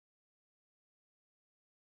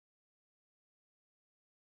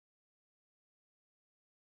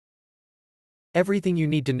Everything you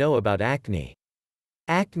need to know about acne.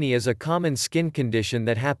 Acne is a common skin condition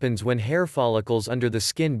that happens when hair follicles under the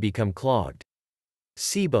skin become clogged.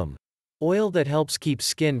 Sebum, oil that helps keep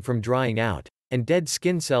skin from drying out, and dead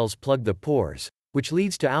skin cells plug the pores, which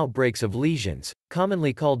leads to outbreaks of lesions,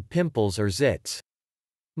 commonly called pimples or zits.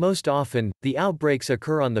 Most often, the outbreaks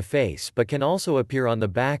occur on the face but can also appear on the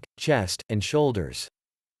back, chest, and shoulders.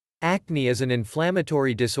 Acne is an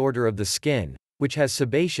inflammatory disorder of the skin, which has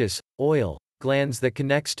sebaceous, oil, glands that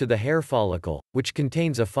connects to the hair follicle, which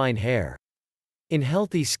contains a fine hair. In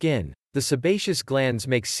healthy skin, the sebaceous glands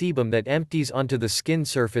make sebum that empties onto the skin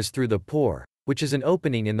surface through the pore, which is an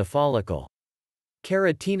opening in the follicle.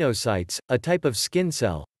 Keratinocytes, a type of skin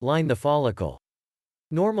cell, line the follicle.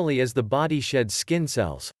 Normally, as the body sheds skin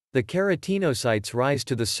cells, the keratinocytes rise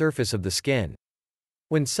to the surface of the skin.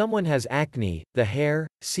 When someone has acne, the hair,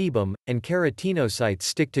 sebum, and keratinocytes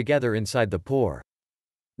stick together inside the pore.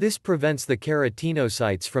 This prevents the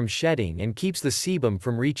keratinocytes from shedding and keeps the sebum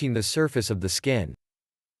from reaching the surface of the skin.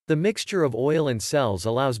 The mixture of oil and cells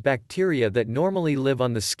allows bacteria that normally live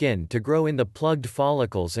on the skin to grow in the plugged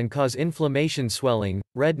follicles and cause inflammation, swelling,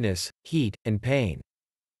 redness, heat, and pain.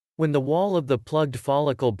 When the wall of the plugged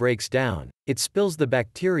follicle breaks down, it spills the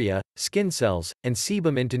bacteria, skin cells, and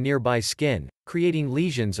sebum into nearby skin, creating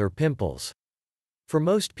lesions or pimples. For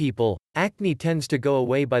most people, acne tends to go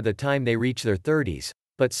away by the time they reach their 30s,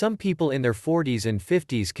 but some people in their 40s and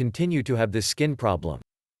 50s continue to have this skin problem.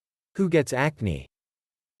 Who gets acne?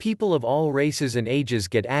 People of all races and ages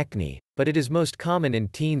get acne, but it is most common in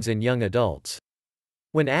teens and young adults.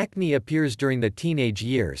 When acne appears during the teenage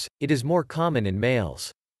years, it is more common in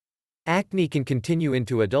males. Acne can continue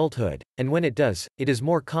into adulthood, and when it does, it is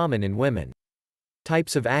more common in women.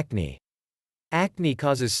 Types of acne. Acne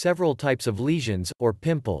causes several types of lesions, or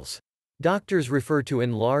pimples. Doctors refer to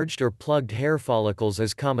enlarged or plugged hair follicles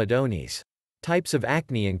as comedones. Types of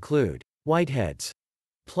acne include whiteheads,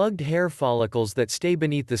 plugged hair follicles that stay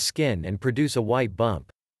beneath the skin and produce a white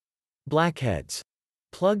bump. Blackheads,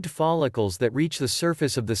 plugged follicles that reach the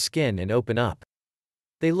surface of the skin and open up.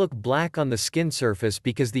 They look black on the skin surface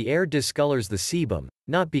because the air discolors the sebum,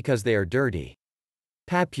 not because they are dirty.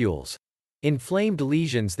 Papules, inflamed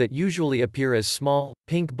lesions that usually appear as small,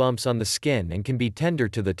 pink bumps on the skin and can be tender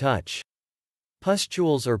to the touch.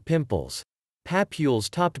 Pustules or pimples, papules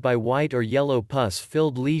topped by white or yellow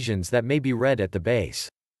pus-filled lesions that may be red at the base.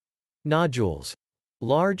 Nodules,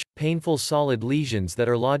 large, painful solid lesions that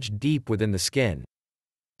are lodged deep within the skin.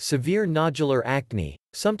 Severe nodular acne,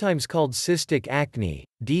 sometimes called cystic acne,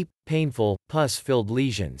 deep, painful, pus-filled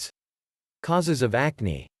lesions. Causes of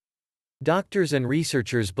acne. Doctors and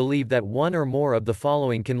researchers believe that one or more of the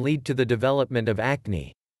following can lead to the development of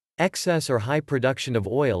acne: excess or high production of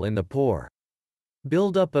oil in the pore,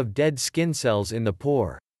 buildup of dead skin cells in the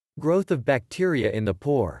pore, growth of bacteria in the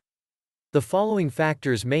pore. The following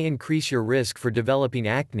factors may increase your risk for developing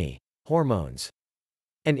acne. Hormones.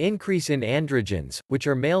 An increase in androgens, which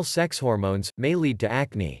are male sex hormones, may lead to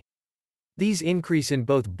acne. These increase in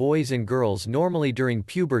both boys and girls normally during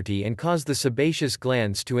puberty and cause the sebaceous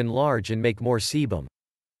glands to enlarge and make more sebum.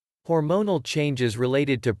 Hormonal changes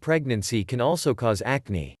related to pregnancy can also cause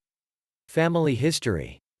acne. Family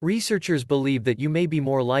history. Researchers believe that you may be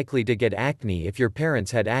more likely to get acne if your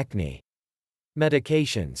parents had acne.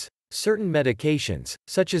 Medications. Certain medications,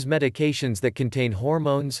 such as medications that contain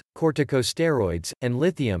hormones, corticosteroids, and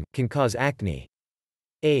lithium, can cause acne.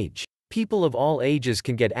 Age. People of all ages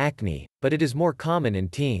can get acne, but it is more common in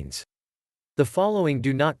teens. The following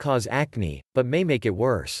do not cause acne, but may make it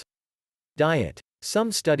worse. Diet.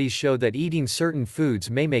 Some studies show that eating certain foods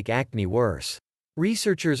may make acne worse.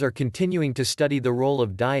 Researchers are continuing to study the role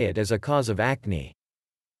of diet as a cause of acne.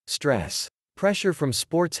 Stress. Pressure from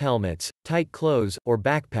sports helmets, tight clothes, or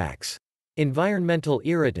backpacks. Environmental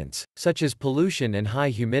irritants, such as pollution and high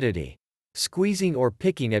humidity. Squeezing or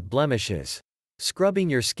picking at blemishes.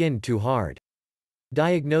 Scrubbing your skin too hard.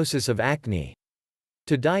 Diagnosis of acne.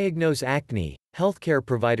 To diagnose acne, healthcare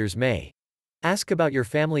providers may ask about your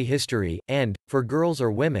family history and, for girls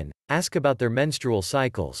or women, ask about their menstrual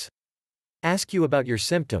cycles. Ask you about your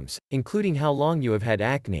symptoms, including how long you have had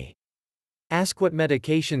acne. Ask what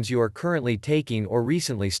medications you are currently taking or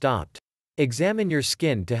recently stopped. Examine your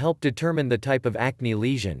skin to help determine the type of acne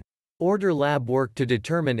lesion. Order lab work to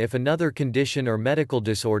determine if another condition or medical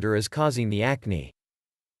disorder is causing the acne.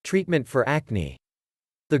 Treatment for acne.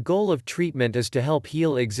 The goal of treatment is to help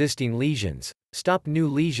heal existing lesions, stop new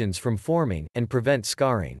lesions from forming, and prevent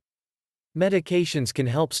scarring. Medications can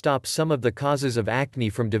help stop some of the causes of acne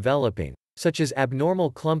from developing, such as abnormal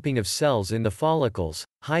clumping of cells in the follicles,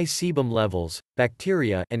 high sebum levels,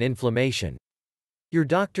 bacteria, and inflammation. Your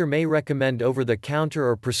doctor may recommend over-the-counter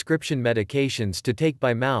or prescription medications to take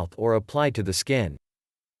by mouth or apply to the skin.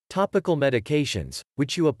 Topical medications,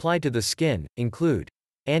 which you apply to the skin, include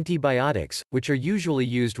antibiotics, which are usually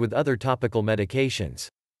used with other topical medications.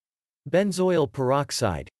 Benzoyl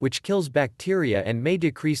peroxide, which kills bacteria and may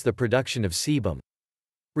decrease the production of sebum.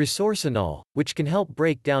 Resorcinol, which can help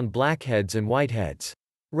break down blackheads and whiteheads.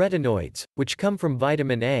 Retinoids, which come from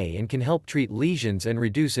vitamin A and can help treat lesions and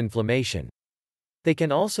reduce inflammation. They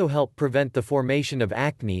can also help prevent the formation of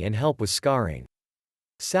acne and help with scarring.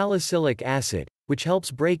 Salicylic acid, which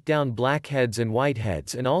helps break down blackheads and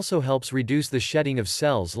whiteheads and also helps reduce the shedding of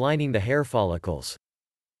cells lining the hair follicles.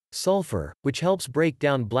 Sulfur, which helps break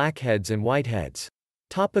down blackheads and whiteheads.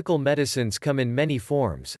 Topical medicines come in many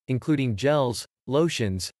forms, including gels,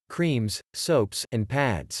 lotions, creams, soaps, and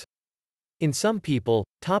pads. In some people,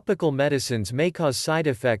 topical medicines may cause side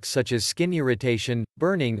effects such as skin irritation,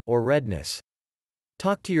 burning, or redness.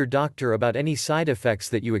 Talk to your doctor about any side effects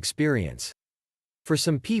that you experience. For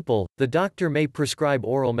some people, the doctor may prescribe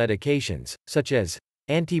oral medications, such as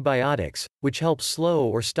antibiotics, which help slow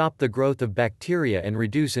or stop the growth of bacteria and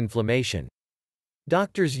reduce inflammation.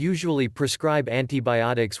 Doctors usually prescribe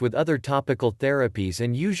antibiotics with other topical therapies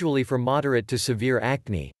and usually for moderate to severe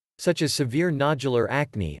acne, such as severe nodular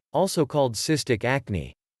acne, also called cystic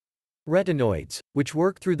acne. Retinoids, which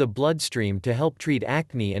work through the bloodstream to help treat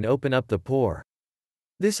acne and open up the pore.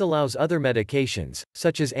 This allows other medications,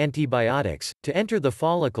 such as antibiotics, to enter the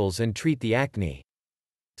follicles and treat the acne.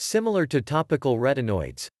 Similar to topical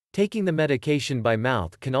retinoids, taking the medication by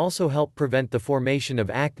mouth can also help prevent the formation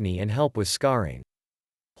of acne and help with scarring.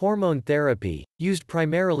 Hormone therapy, used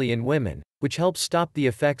primarily in women, which helps stop the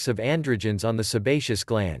effects of androgens on the sebaceous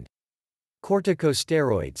gland.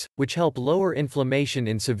 Corticosteroids, which help lower inflammation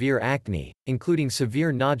in severe acne, including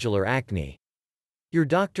severe nodular acne. Your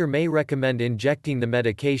doctor may recommend injecting the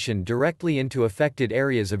medication directly into affected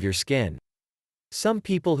areas of your skin. Some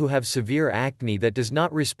people who have severe acne that does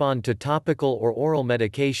not respond to topical or oral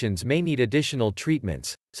medications may need additional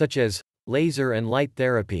treatments, such as laser and light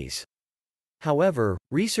therapies. However,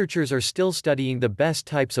 researchers are still studying the best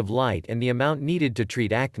types of light and the amount needed to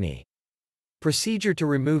treat acne. Procedure to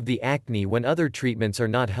remove the acne when other treatments are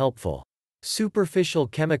not helpful. Superficial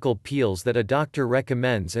chemical peels that a doctor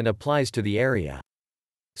recommends and applies to the area.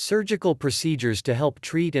 Surgical procedures to help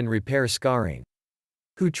treat and repair scarring.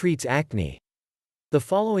 Who treats acne? The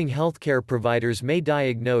following healthcare providers may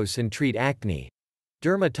diagnose and treat acne.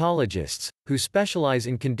 Dermatologists, who specialize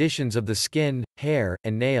in conditions of the skin, hair,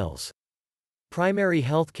 and nails. Primary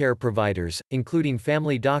healthcare providers, including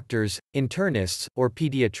family doctors, internists, or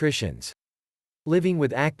pediatricians. Living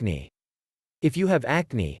with acne. If you have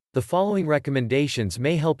acne, the following recommendations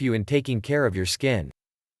may help you in taking care of your skin.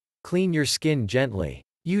 Clean your skin gently.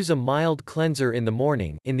 Use a mild cleanser in the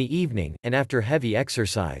morning, in the evening, and after heavy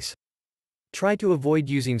exercise. Try to avoid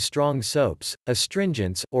using strong soaps,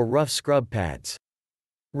 astringents, or rough scrub pads.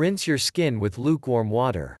 Rinse your skin with lukewarm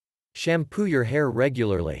water. Shampoo your hair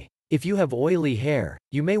regularly. If you have oily hair,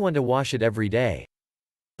 you may want to wash it every day.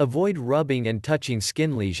 Avoid rubbing and touching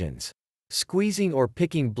skin lesions. Squeezing or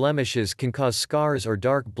picking blemishes can cause scars or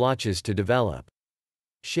dark blotches to develop.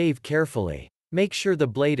 Shave carefully. Make sure the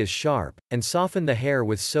blade is sharp, and soften the hair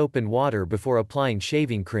with soap and water before applying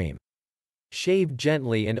shaving cream. Shave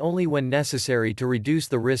gently and only when necessary to reduce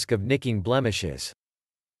the risk of nicking blemishes.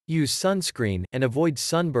 Use sunscreen, and avoid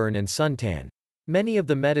sunburn and suntan. Many of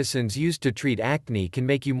the medicines used to treat acne can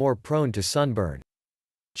make you more prone to sunburn.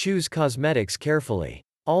 Choose cosmetics carefully.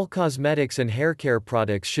 All cosmetics and haircare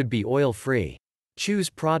products should be oil-free. Choose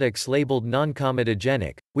products labeled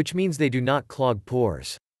non-comedogenic, which means they do not clog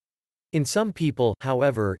pores. In some people,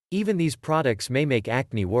 however, even these products may make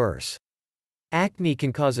acne worse. Acne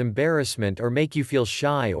can cause embarrassment or make you feel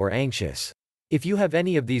shy or anxious. If you have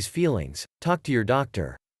any of these feelings, talk to your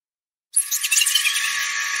doctor.